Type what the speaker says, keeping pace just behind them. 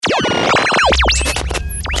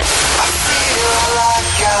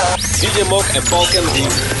DJ Mog en Paul Kennedy.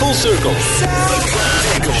 Full Circle.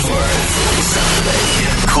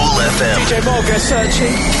 Cool FM. DJ Mog is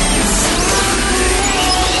searching. 3,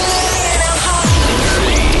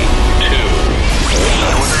 2, 1.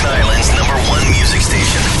 Northern Ireland's #1 music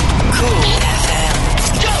station. Cool FM.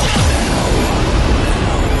 Go!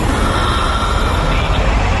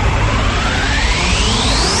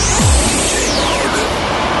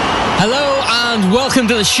 Hello and welcome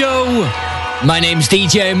to the show. My name's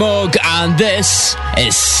DJ Mug and this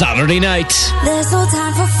is Saturday Night. There's no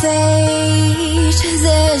time for fate,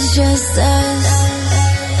 there's just us.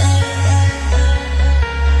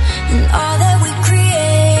 And all that we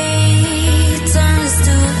create turns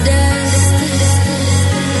to dust.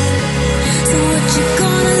 So what you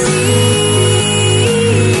gonna leave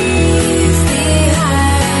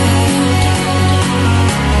behind?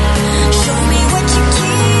 Show me what you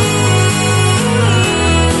keep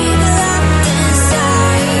locked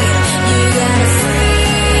inside. You gotta free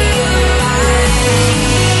your mind.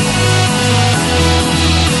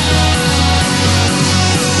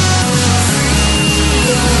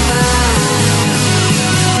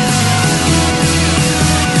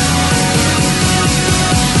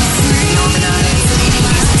 Northern Ireland's leading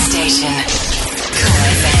music station. Cool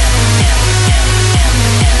FM.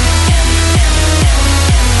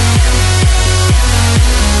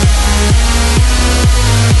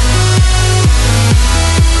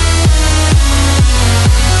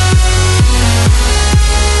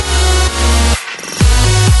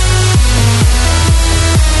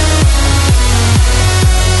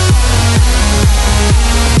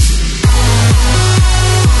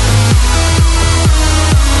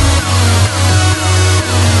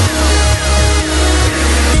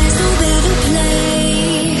 There's no better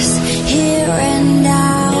place here and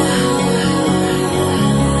now.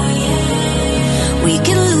 We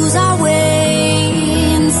can lose our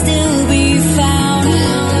way and still be found.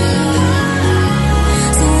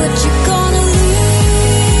 So what you gonna leave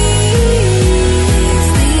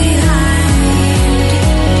behind?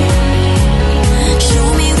 Show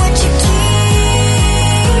me what you keep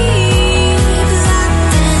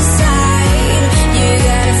locked inside. You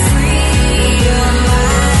gotta free your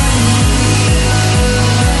mind.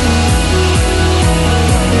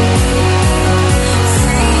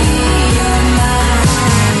 Free your mind.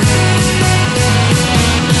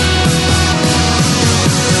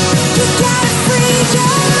 You gotta free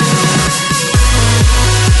your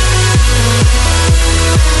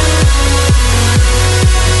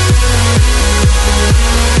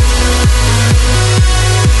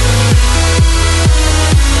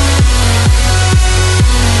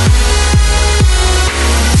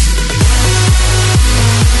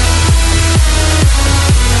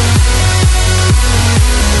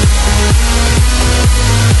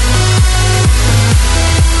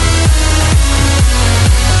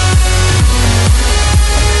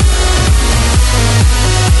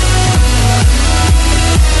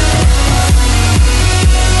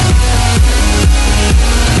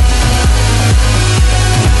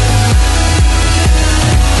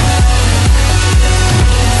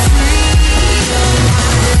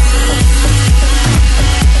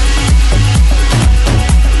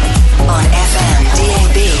On FM,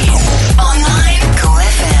 DAB, online, Cool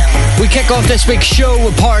FM. We kick off this week's show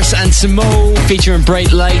with Paris and Samo featuring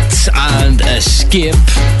Bright Lights and Escape.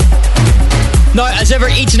 Now, as ever,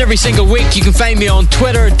 each and every single week, you can find me on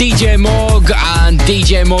Twitter, DJ Mog, and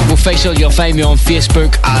DJ Mog Official. You'll find me on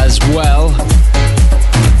Facebook as well.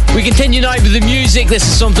 We continue now with the music. This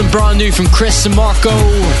is something brand new from Chris Marco.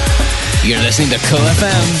 You're listening to Cool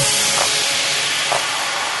FM.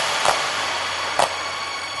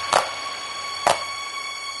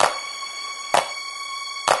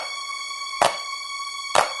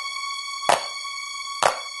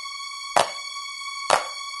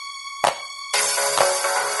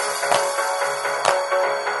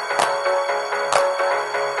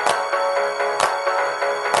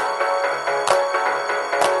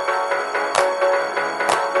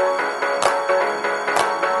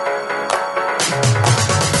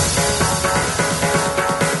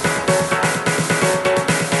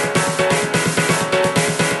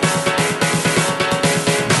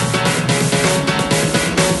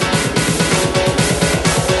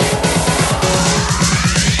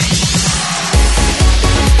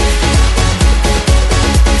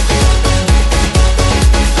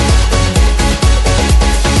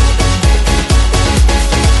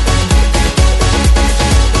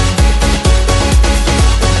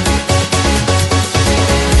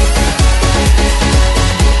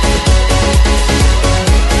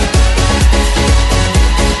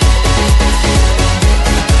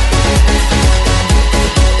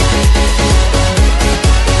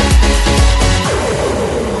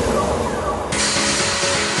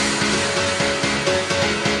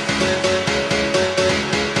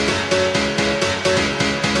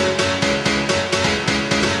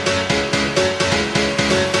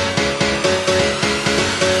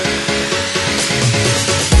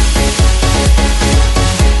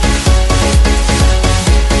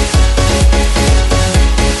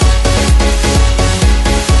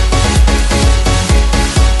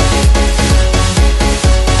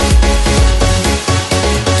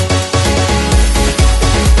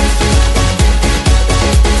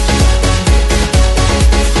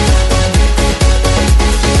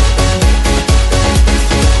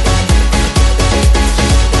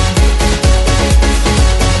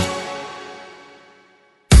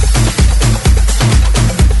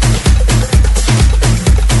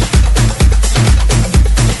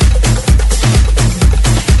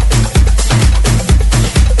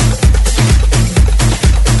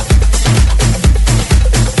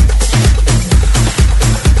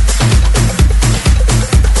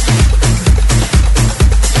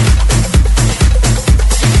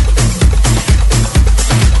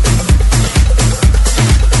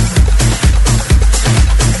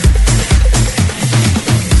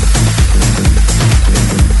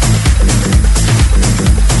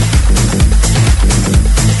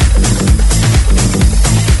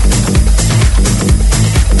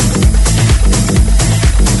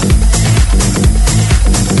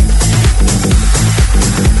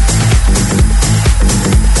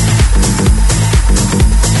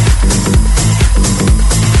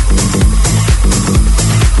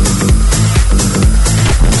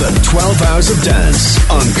 Hours of Dance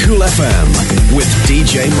on Cool FM with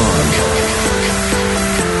DJ Mog.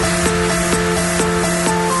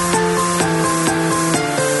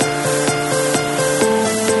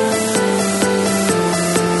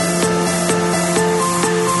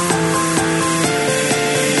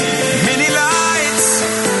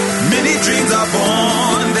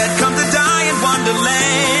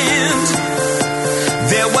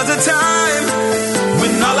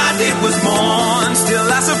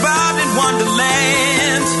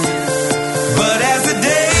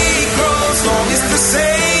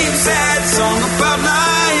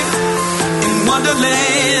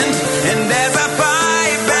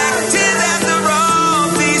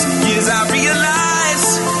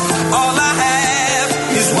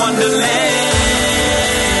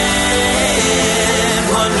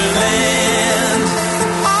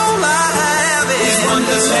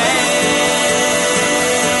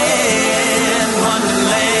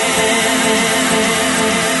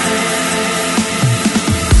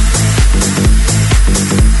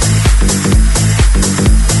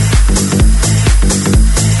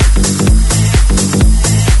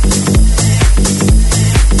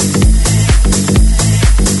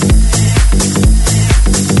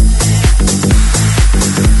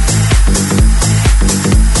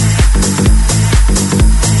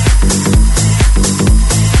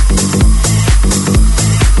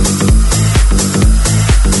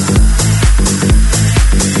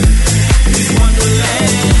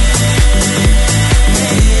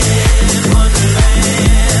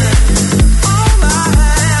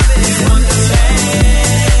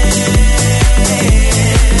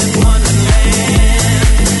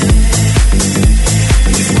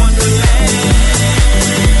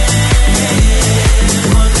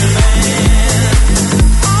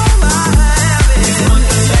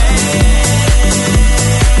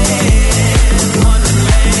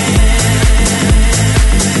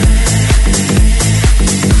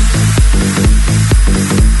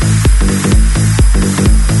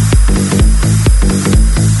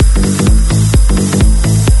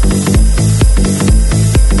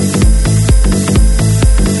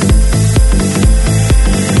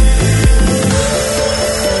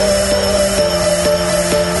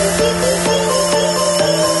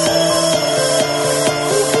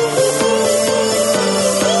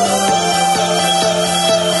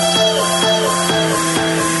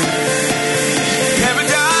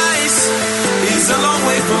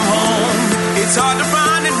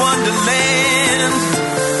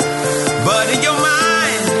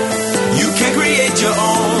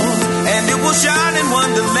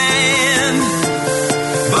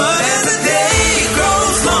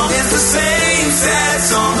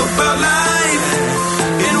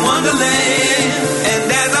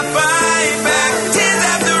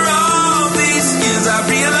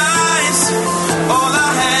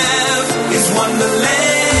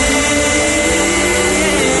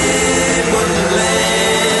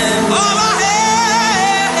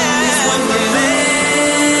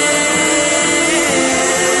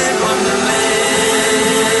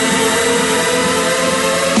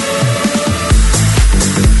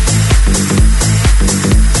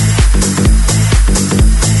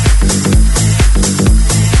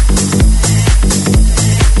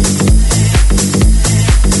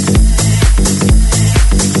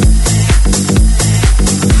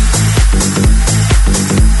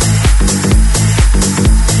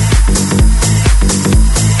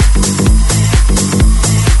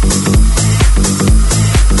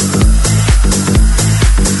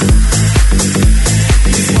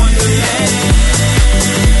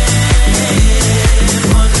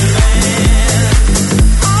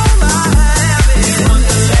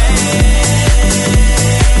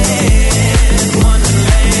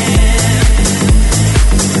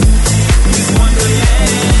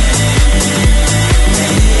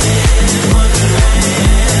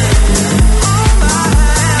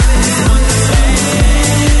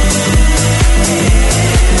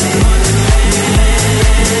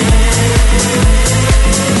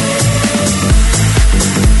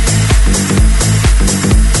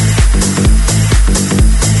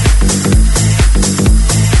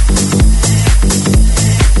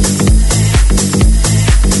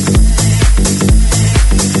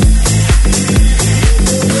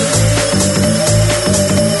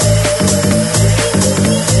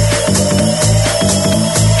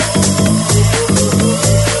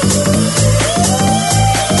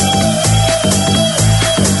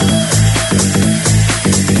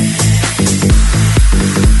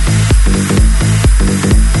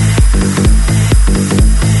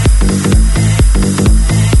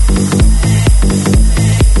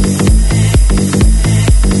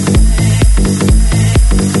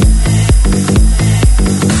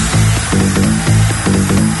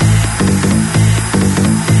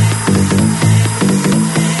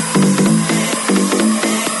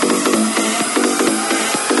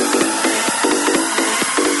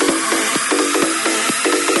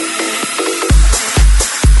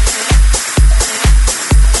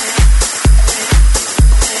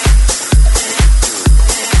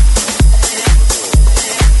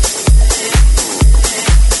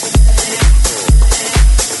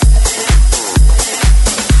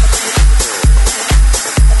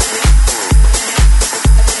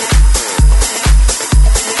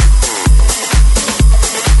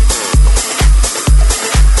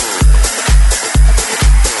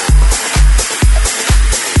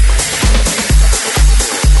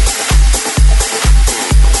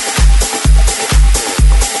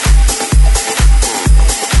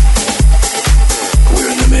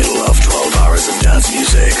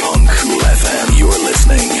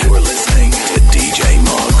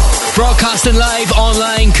 Broadcasting live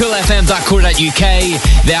online, coolfm.co.uk,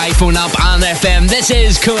 the iPhone app and FM. This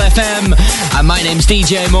is Cool FM, and my name's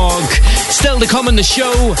DJ Mog. Still to come on the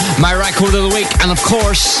show, my record of the week, and of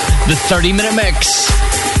course, the 30-minute mix.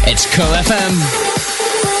 It's Cool FM.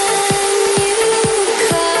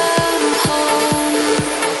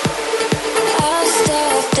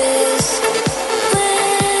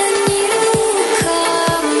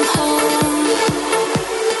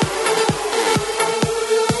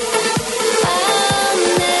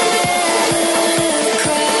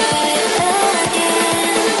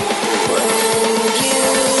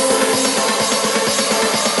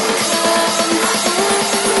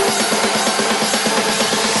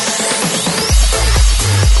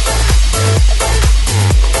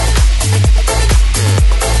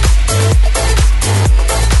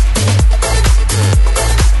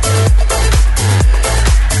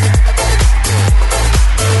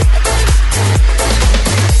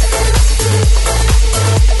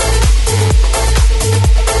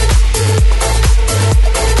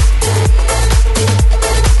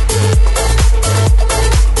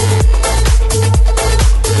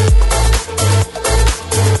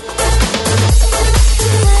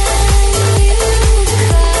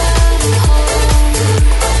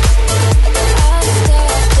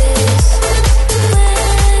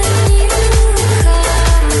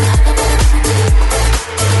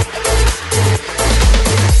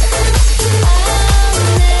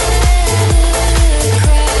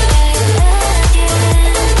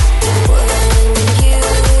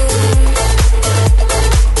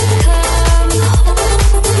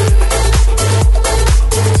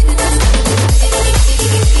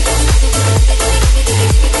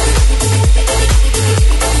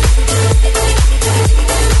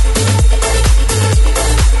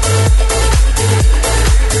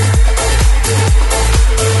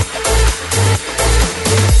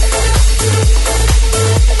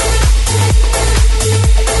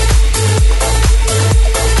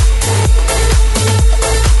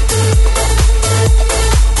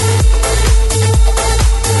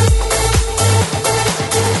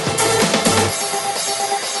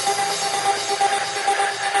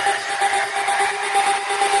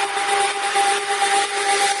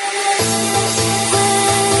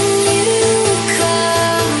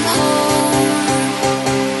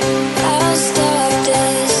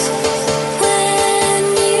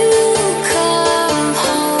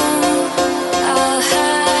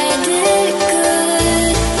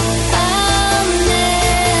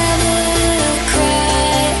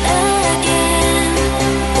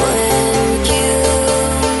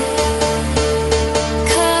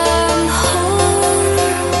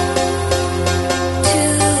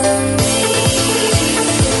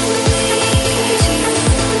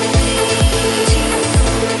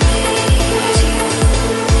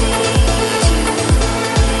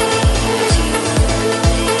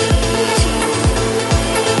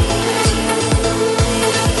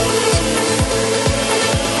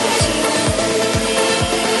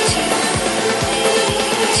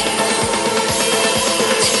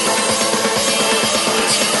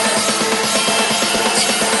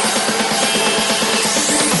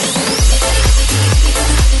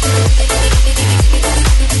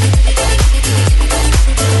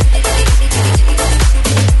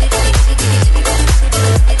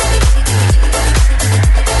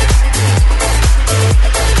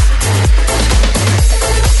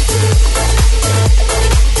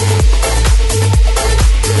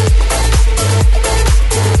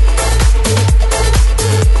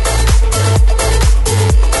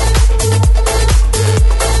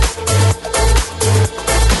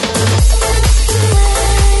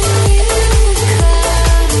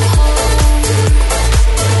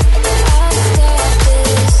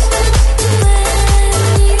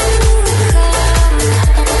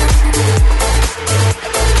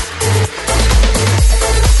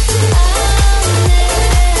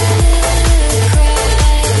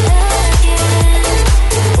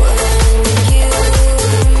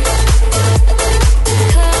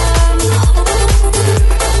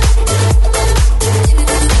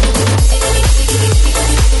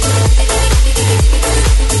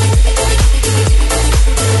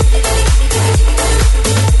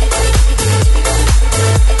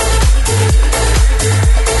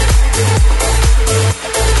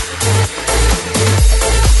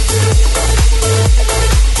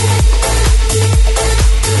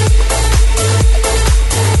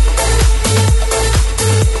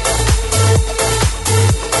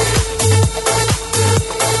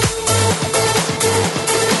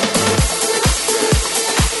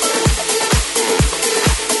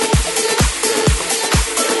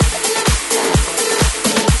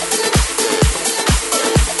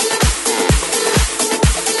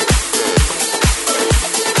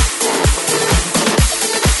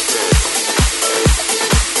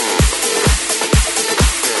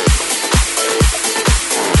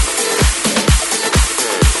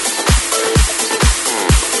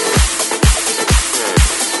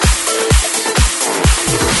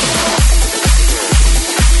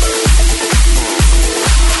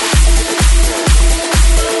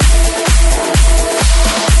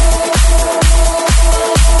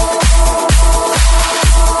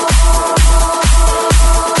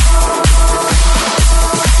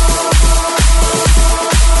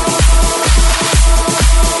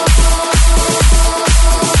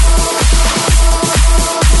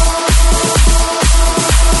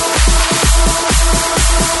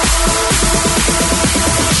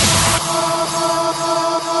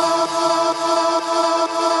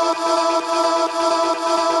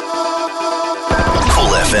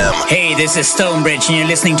 this is Stonebridge and you're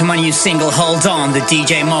listening to my new single Hold On, the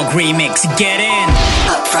DJ Mog remix. Get in!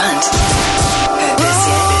 Up front. This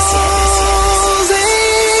year.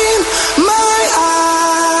 My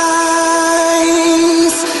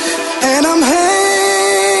eyes, and I'm hanging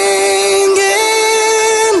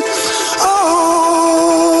on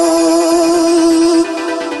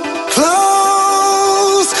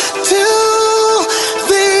close to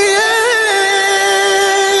the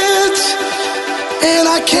edge, and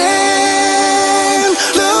I can't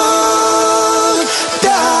look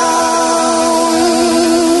down.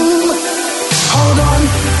 Hold on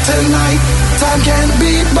tonight, time can't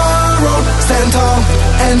be borrowed. Stand tall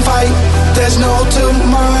and fight, there's no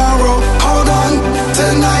tomorrow. Hold on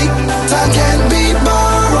tonight, time can't be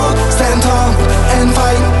borrowed. Stand tall and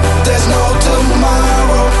fight, there's no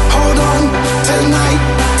tomorrow. Hold on tonight,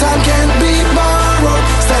 time can't be borrowed.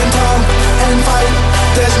 Stand tall and fight,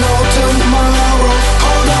 there's no tomorrow.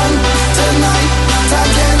 Hold on tonight,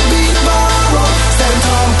 time can't be borrowed. Stand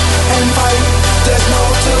tall and fight, there's no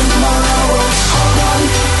tomorrow. Hold on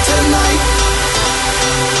tonight,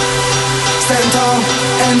 stand tall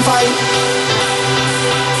and fight.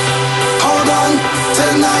 Hold on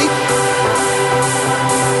tonight,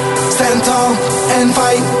 stand tall and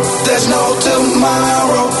fight. There's no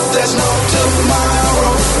tomorrow. There's no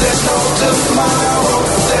tomorrow. There's no tomorrow.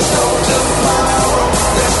 There's no tomorrow.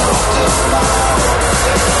 There's no tomorrow.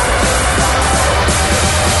 There's no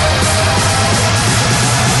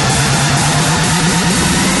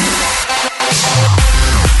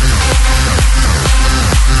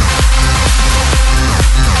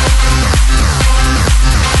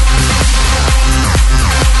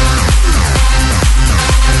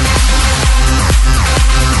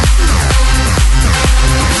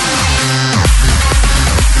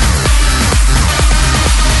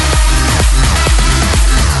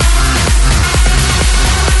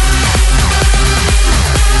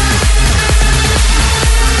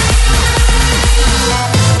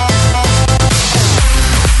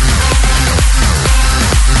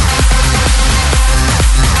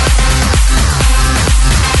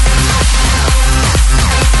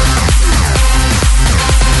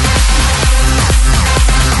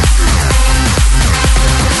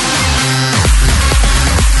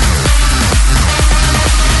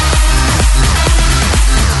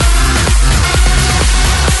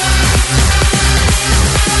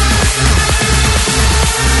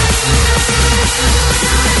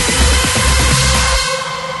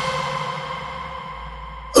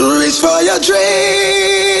for your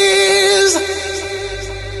dreams,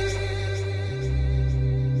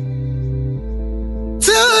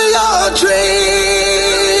 to your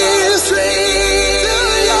dreams, to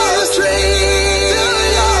your dreams, to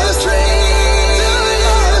your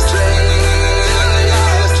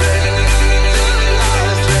dreams, to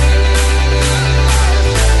your dreams.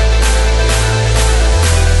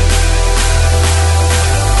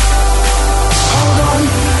 Hold on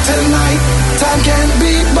tonight, time can't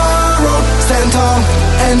be borrowed. Stand tall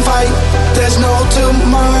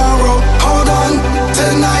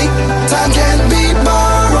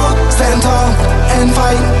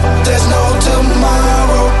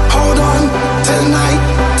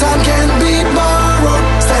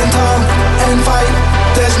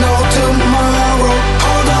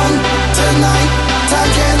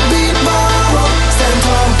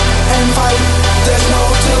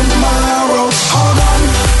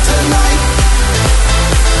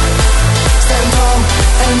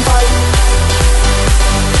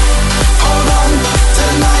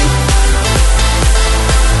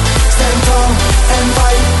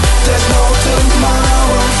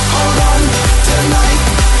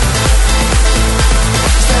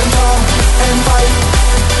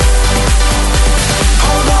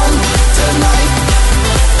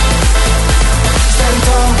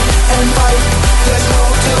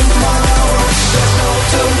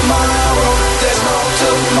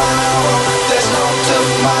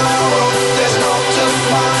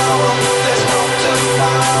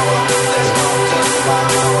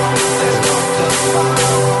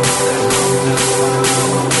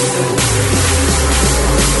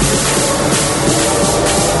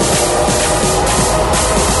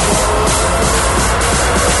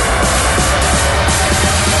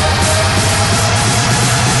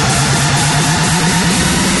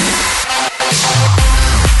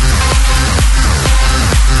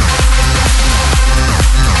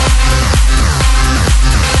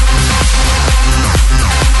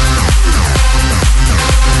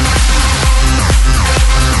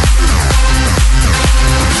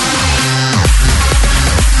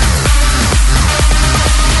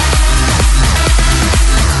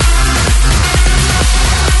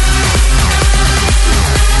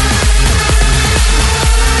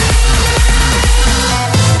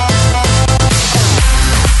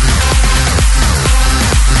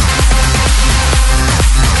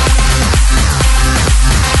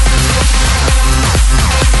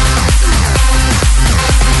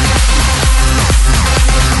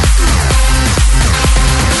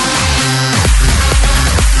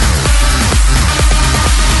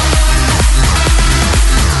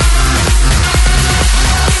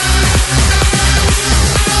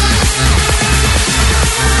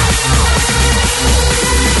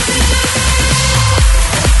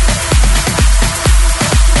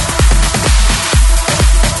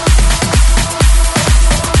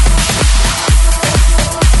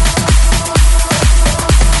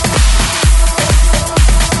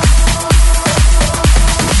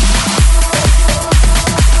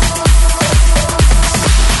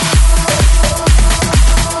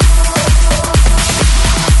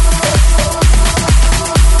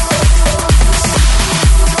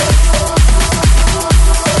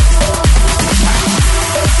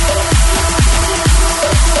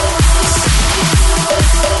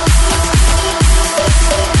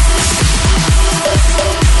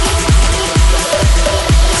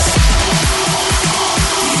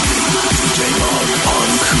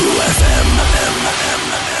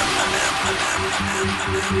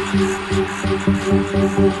Kick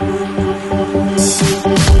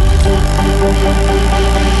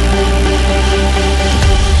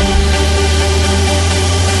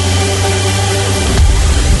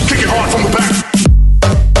it hard from the back.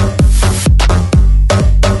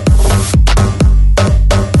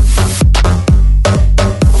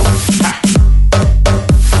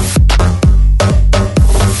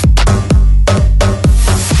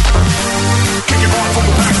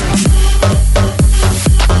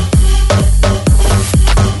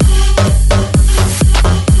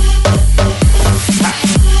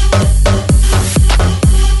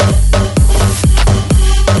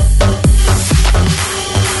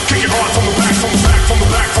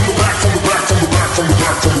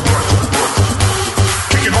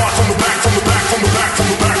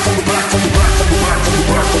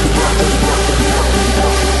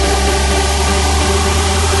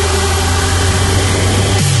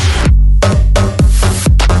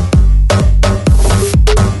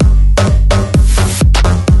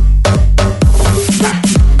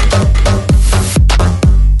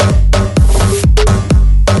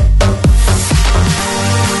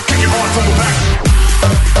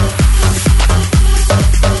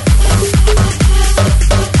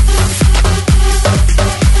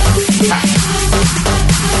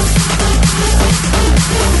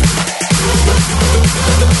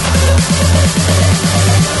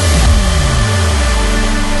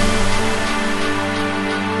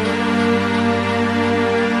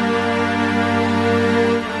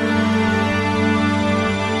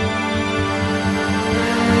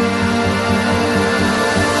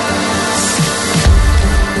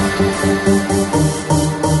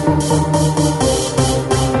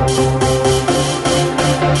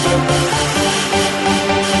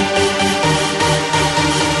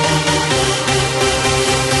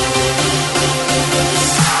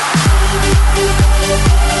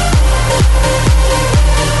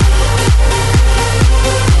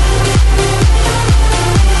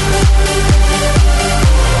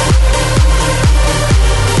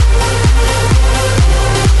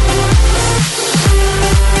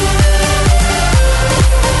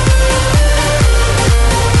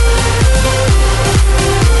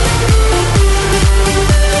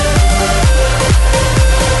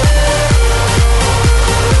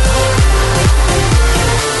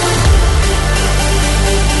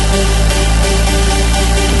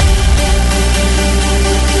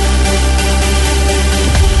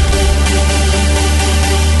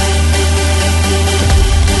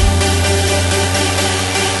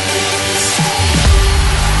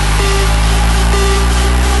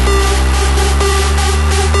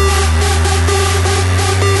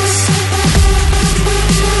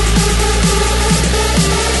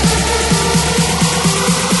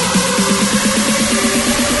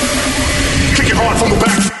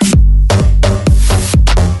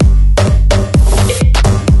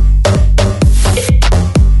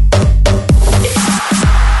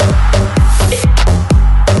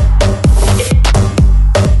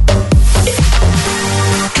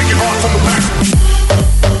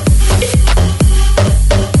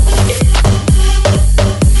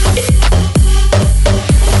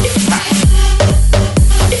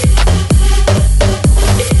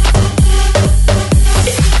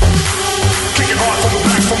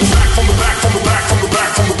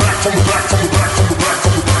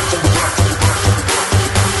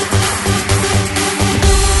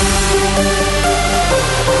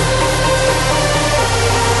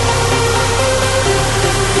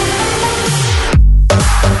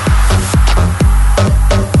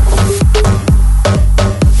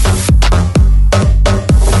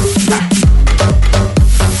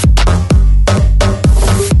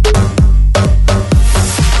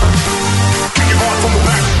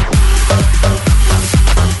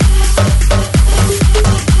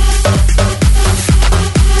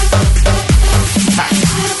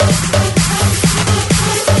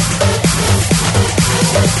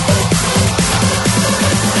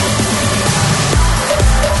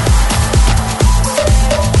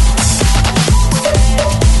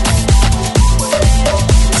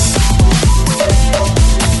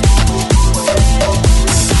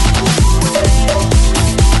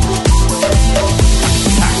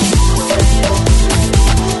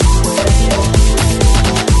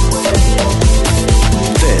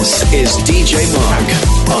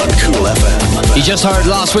 You just heard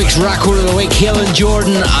last week's record of the week, Helen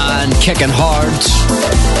Jordan and Kicking Hard.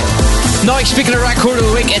 Now, speaking of record of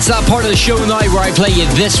the week, it's that part of the show now where I play you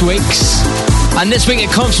this week's. And this week it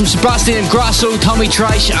comes from Sebastian Ingrosso, Tommy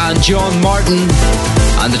Trash and John Martin.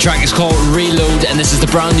 And the track is called Reload, and this is the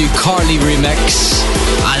brand new Carly remix.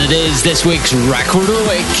 And it is this week's Record of the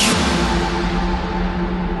Week.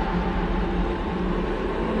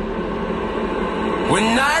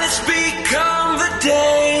 When nights become the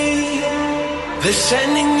day, they're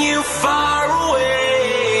sending you far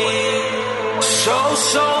away, so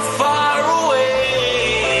far away.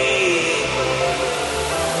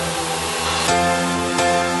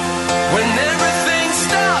 When everything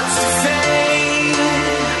starts to fade,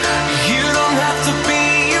 you don't have to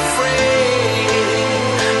be afraid.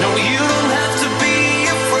 No, you don't have to be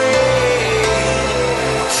afraid.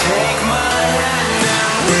 Take my hand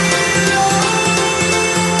and reload.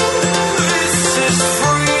 This is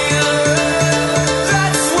freedom.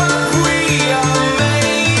 That's what we are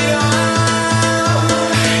made of.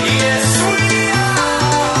 Yes, we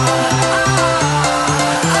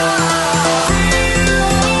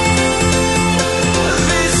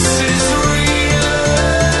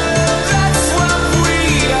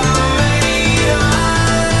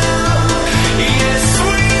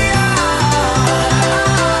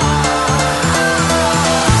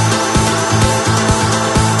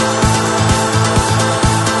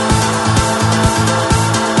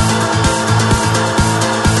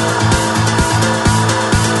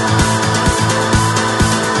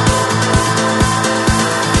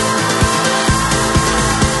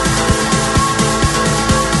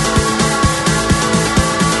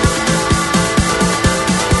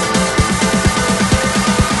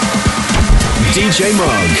DJ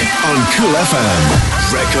Mog on Cool FM.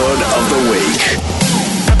 Record of the Week.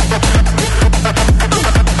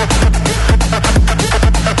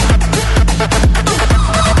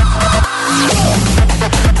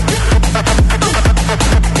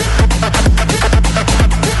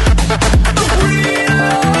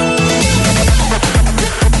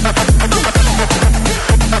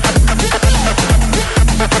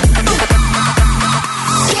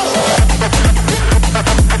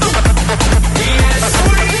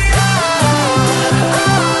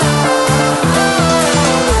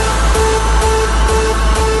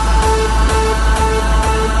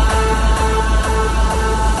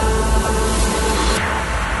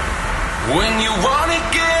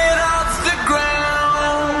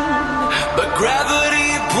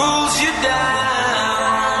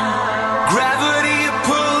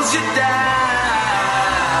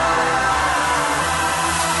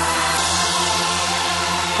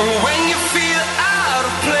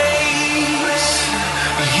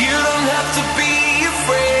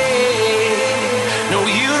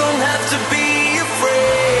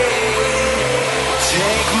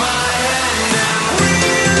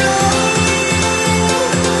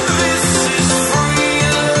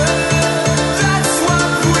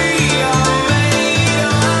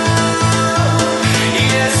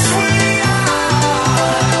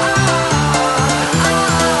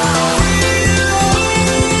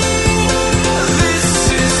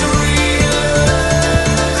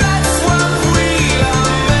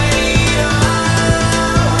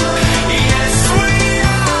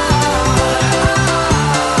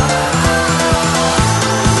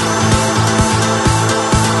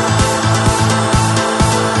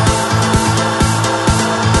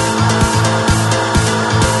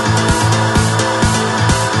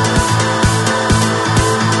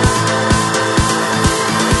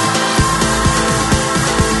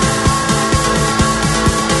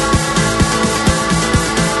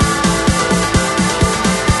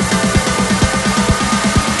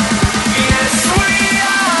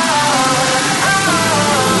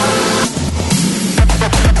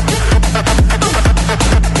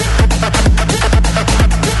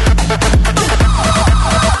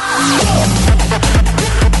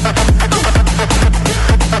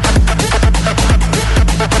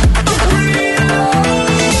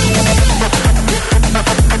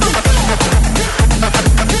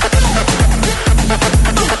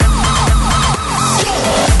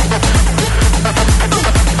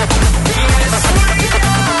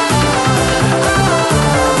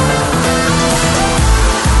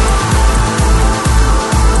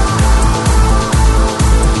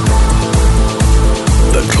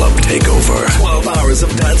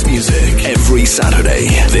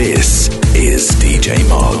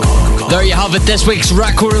 This week's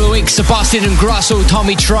Record of the Week, Sebastian Ingrosso,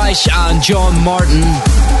 Tommy Trash and John Martin,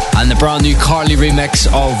 and the brand new Carly remix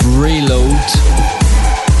of Reload.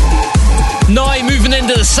 Now moving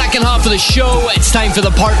into the second half of the show, it's time for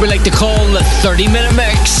the part we like to call the 30-minute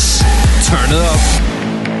mix. Turn it up.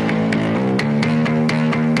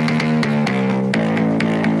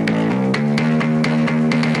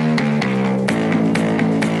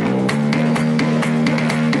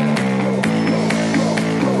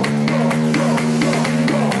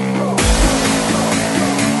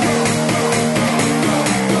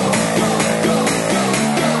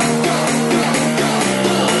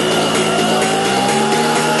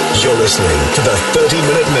 listening to the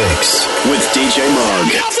 30-minute mix with DJ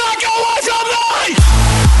Mog.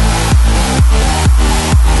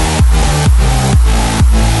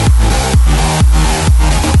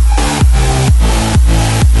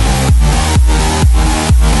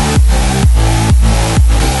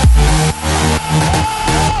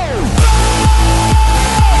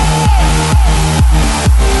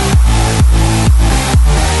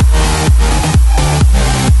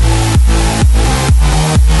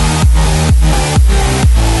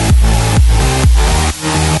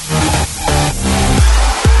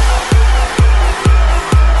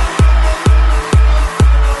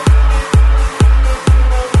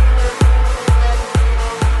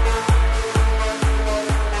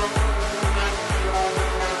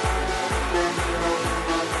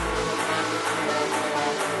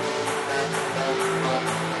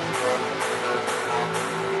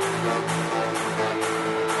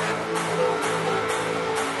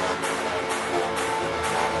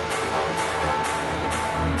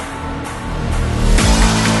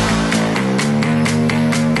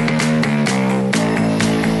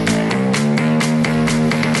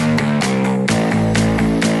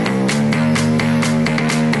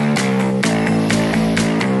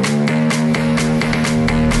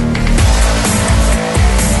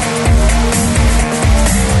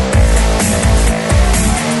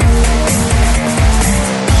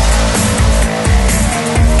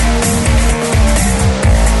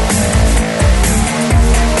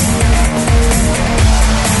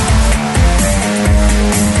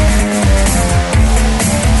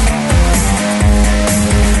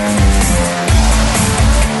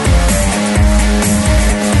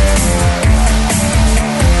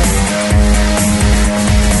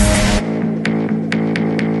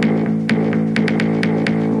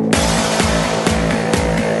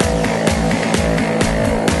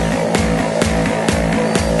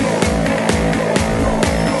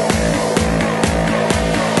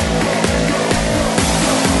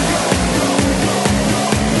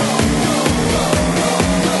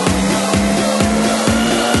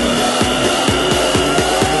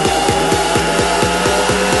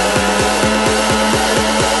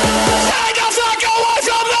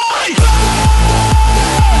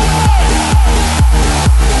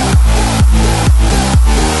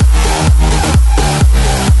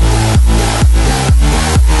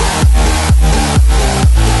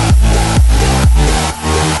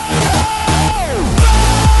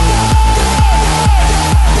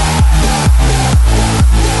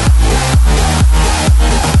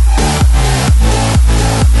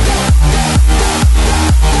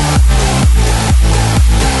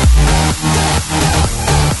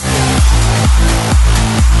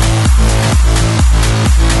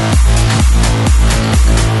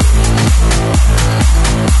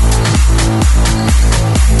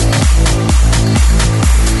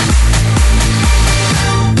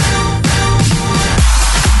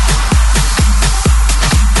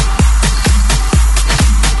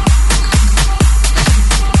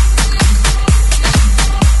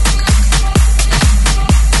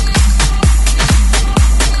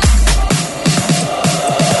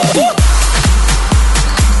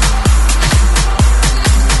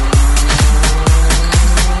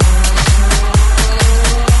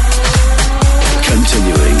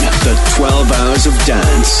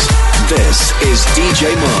 This is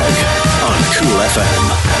DJ Mog on Cool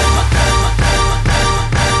FM.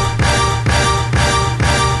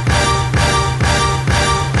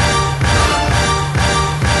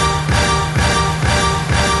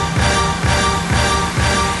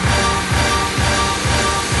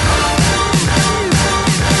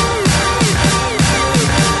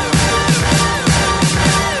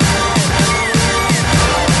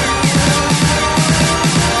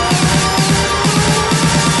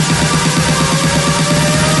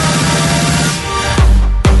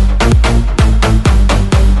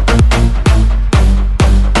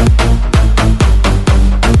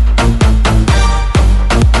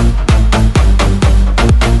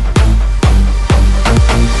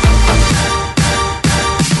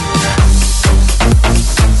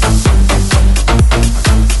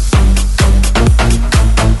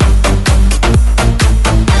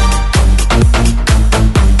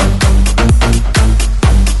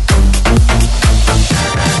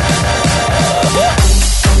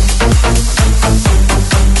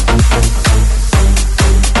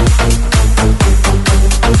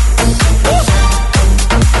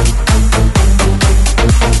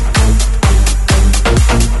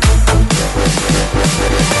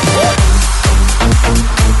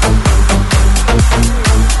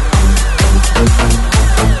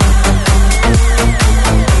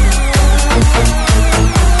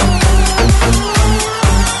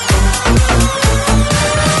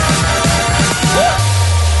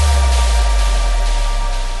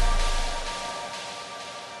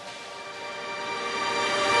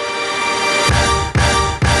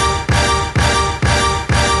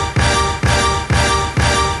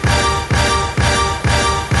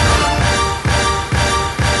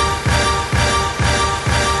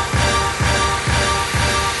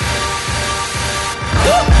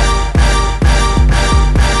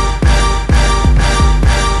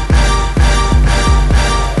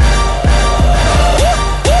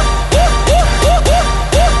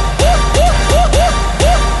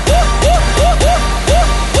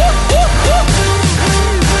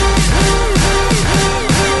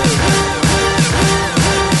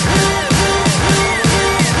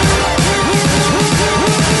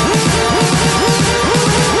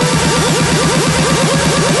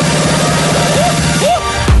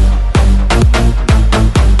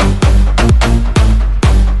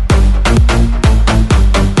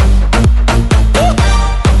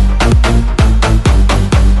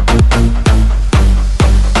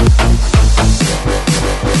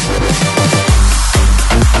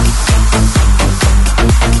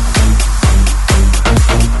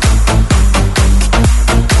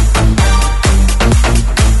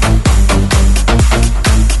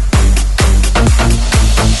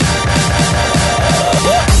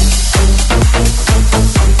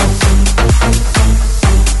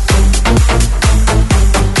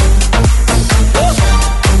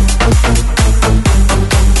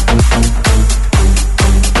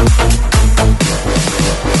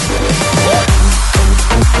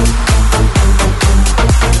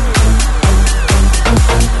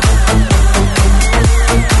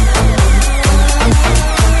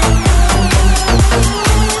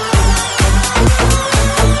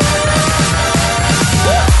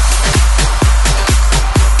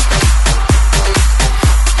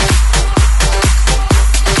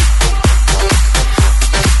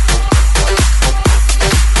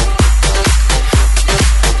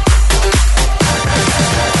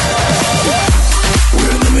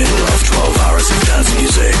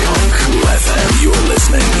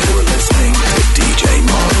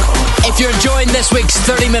 this week's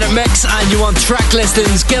 30-minute mix and you want track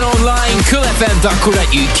listings, get online,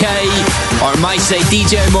 coolfm.co.uk or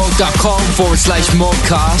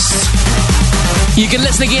mysayedjmog.com/modcast. You can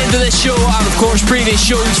listen again to this show and of course previous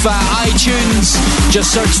shows via iTunes.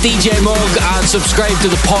 Just search DJ Mug and subscribe to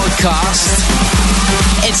the podcast.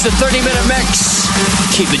 It's the 30-minute mix.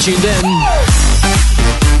 Keep it tuned in.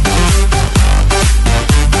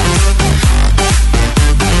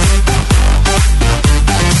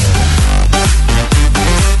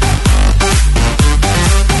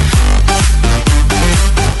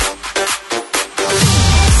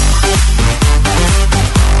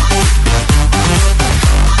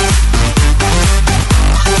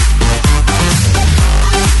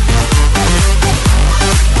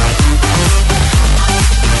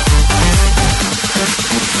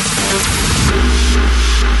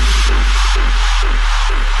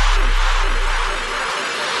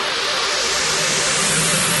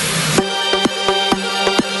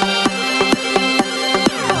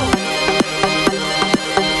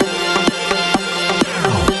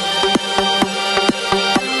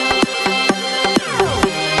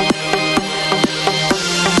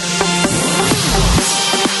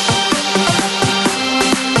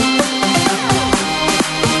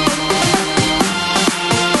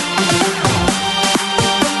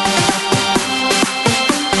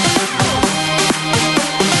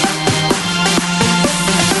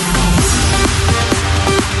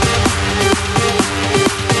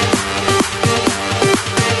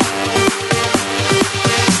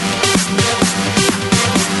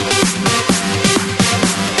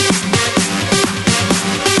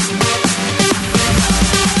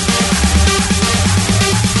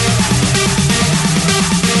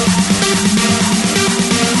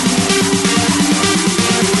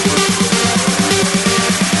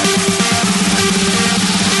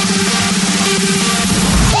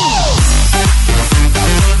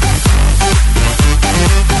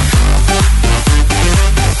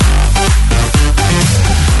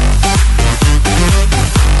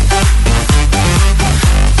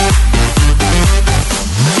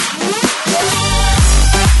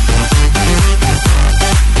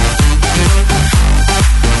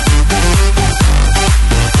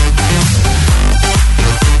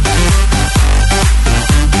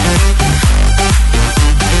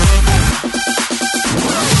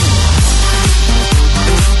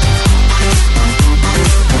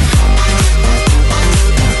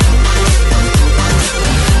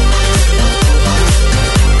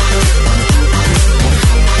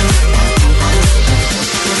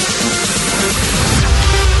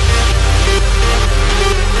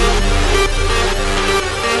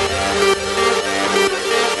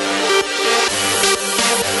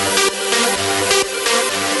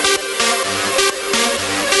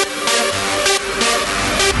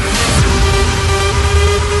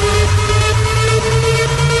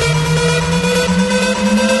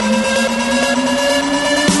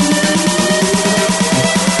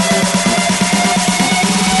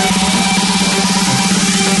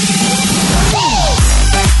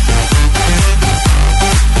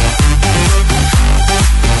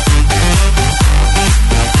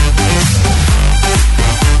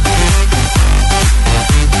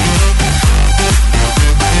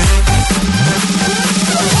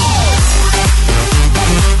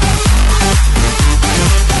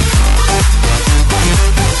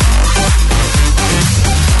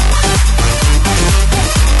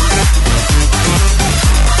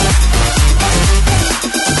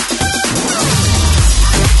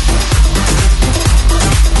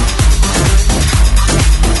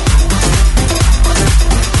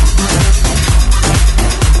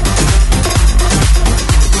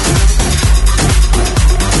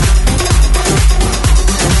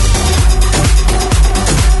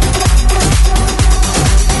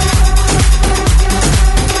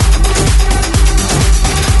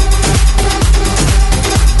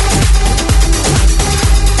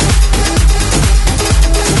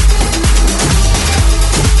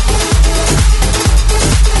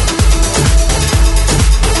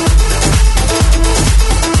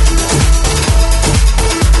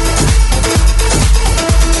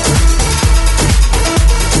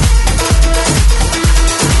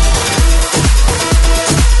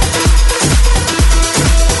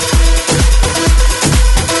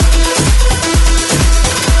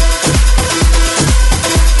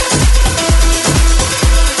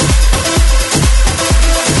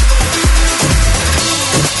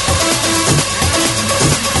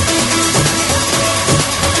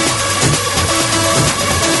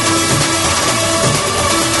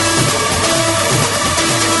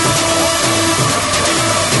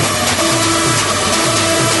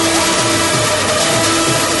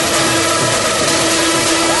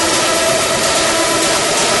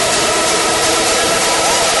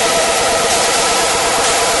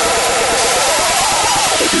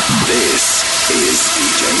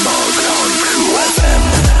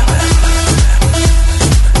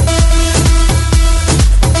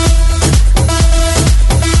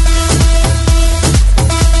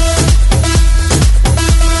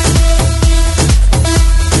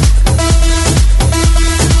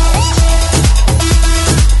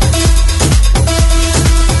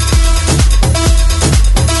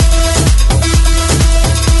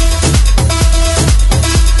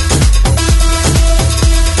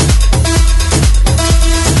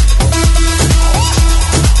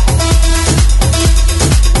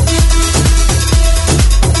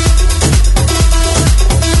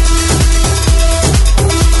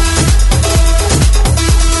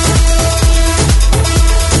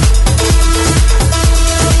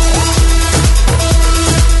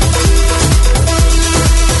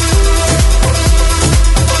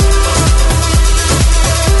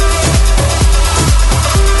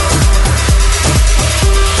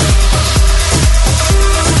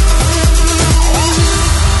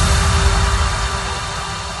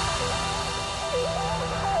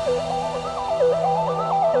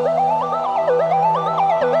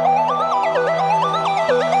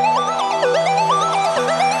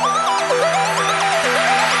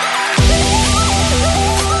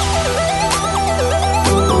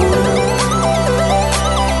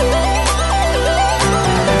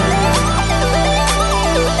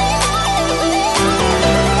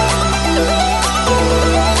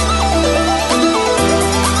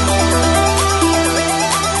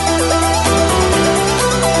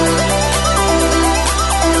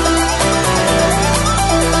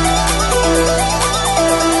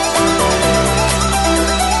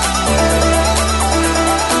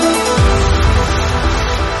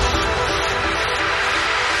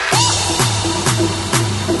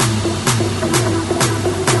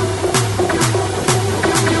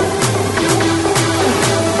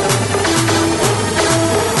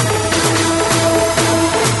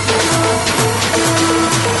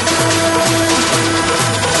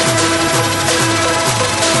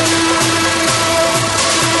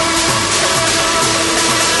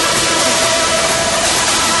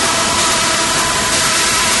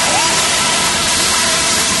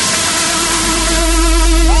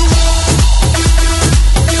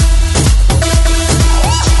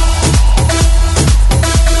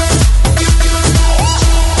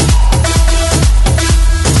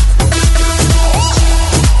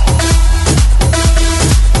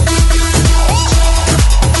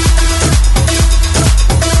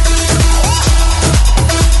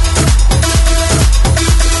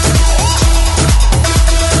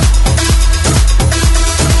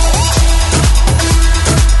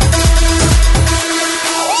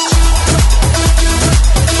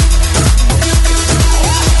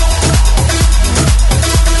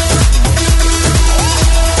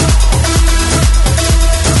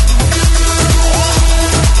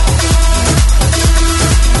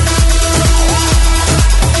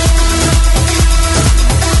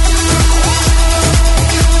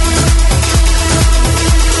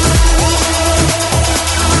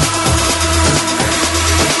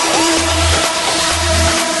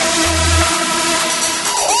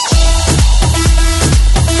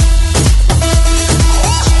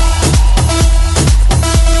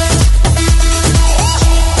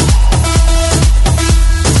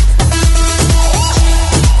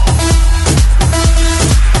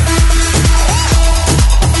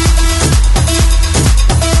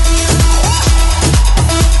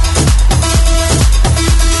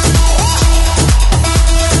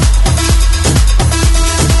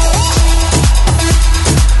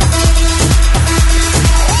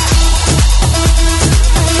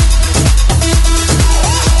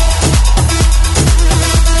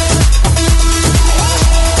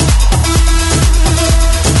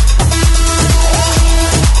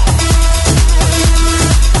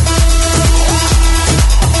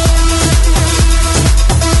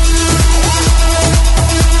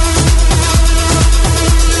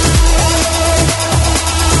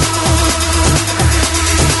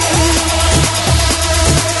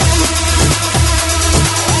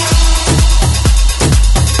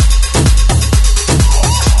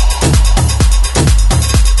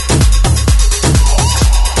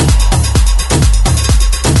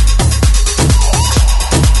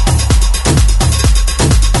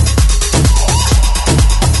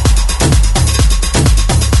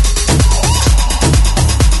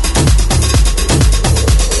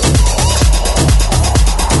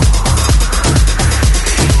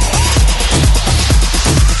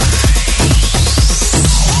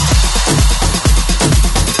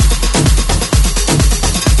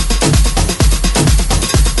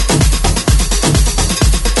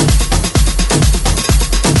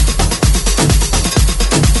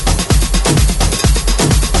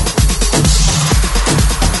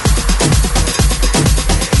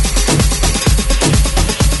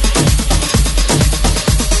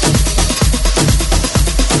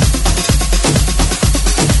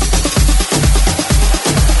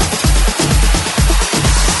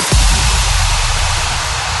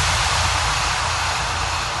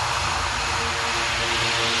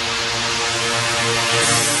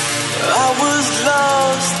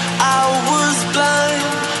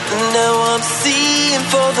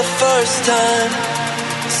 last time.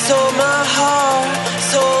 Sold my heart,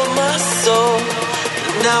 sold my soul.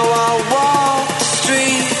 Now I walk the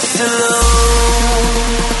streets alone.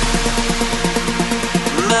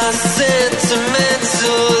 My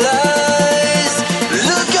sentimental eyes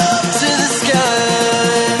look up to the sky,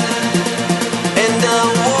 and I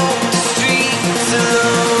walk the streets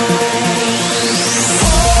alone.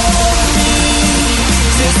 Hold me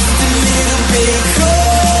just a little bit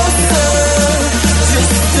closer,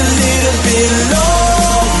 just a little bit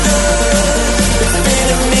longer. It's been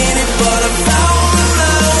a minute, but I found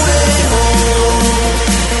my way home.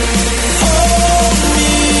 Hold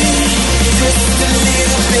me just a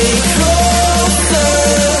little bit closer,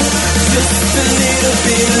 just a little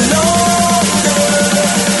bit longer.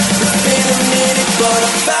 It's been a minute, but I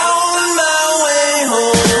found my way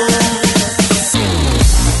home.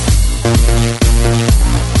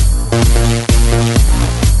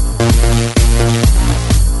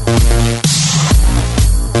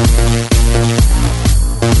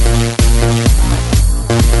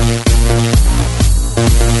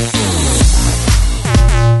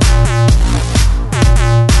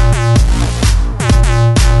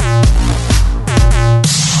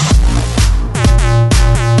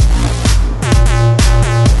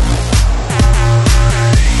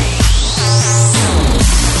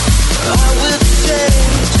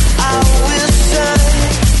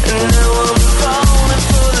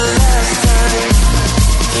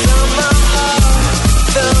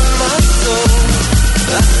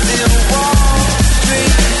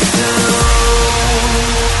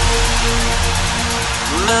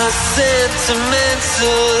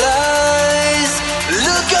 Sentimental eyes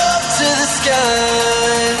look up to the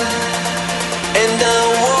sky, and I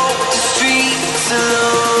walk the streets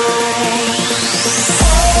alone.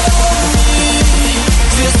 Hold me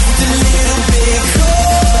just a little bit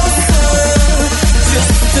closer,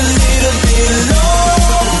 just a little bit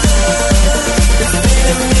longer. It's been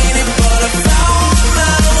a minute, but I found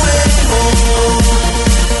my way home.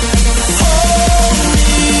 Hold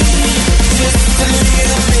me just a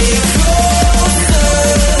little bit closer,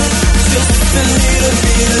 just a little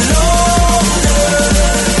bit longer.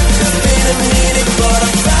 It's been a minute, but I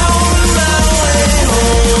found my way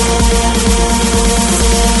home.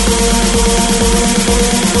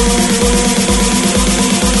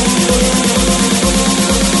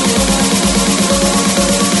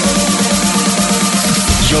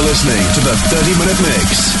 You're listening to the 30-minute mix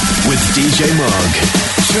with DJ Mog.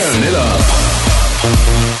 Turn it up.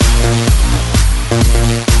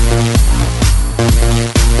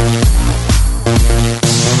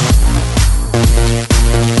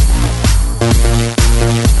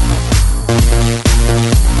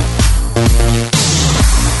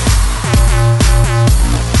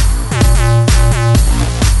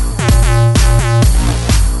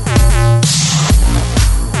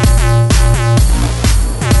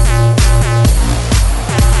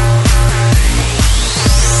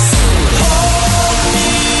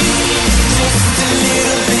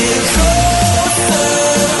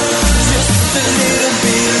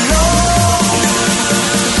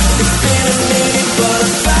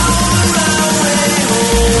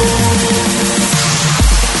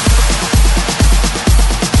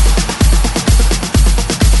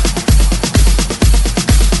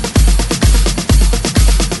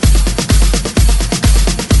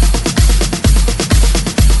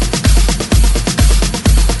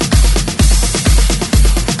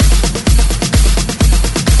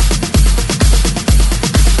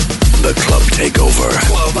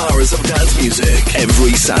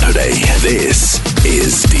 Every Saturday, this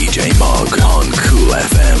is DJ Mog on Cool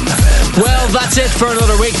FM. Well, that's it for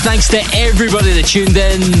another week. Thanks to everybody that tuned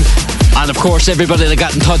in, and of course everybody that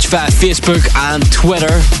got in touch via Facebook and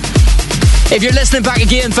Twitter. If you're listening back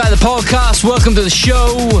again via the podcast, welcome to the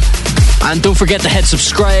show, and don't forget to hit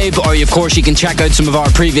subscribe, or of course you can check out some of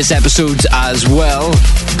our previous episodes as well.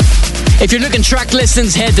 If you're looking track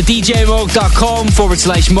listings, head to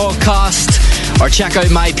djmog.com/mogcast, or check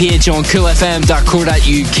out my page on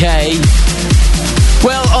coolfm.co.uk.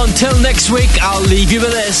 Well, until next week, I'll leave you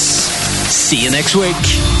with this. See you next week.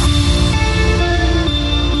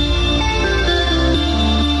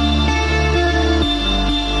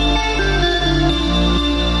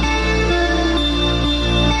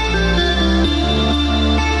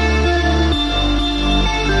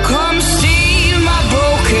 Come see my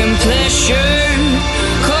broken pleasure.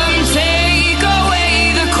 Come take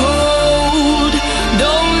away the cold.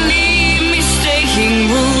 Don't leave me staying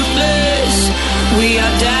ruthless. We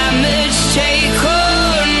are damaged, take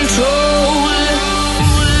control.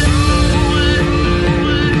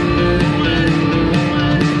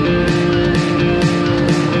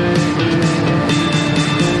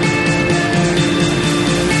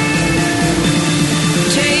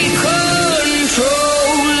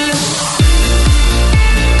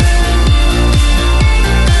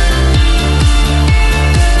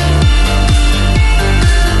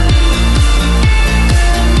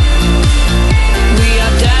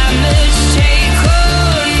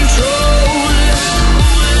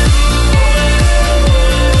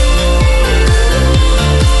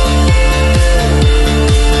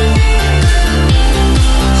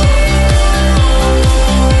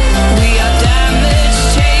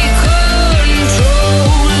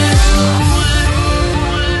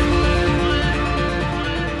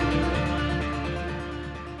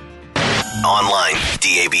 Online,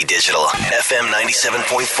 DAB Digital, FM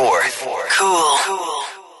 97.4. Cool.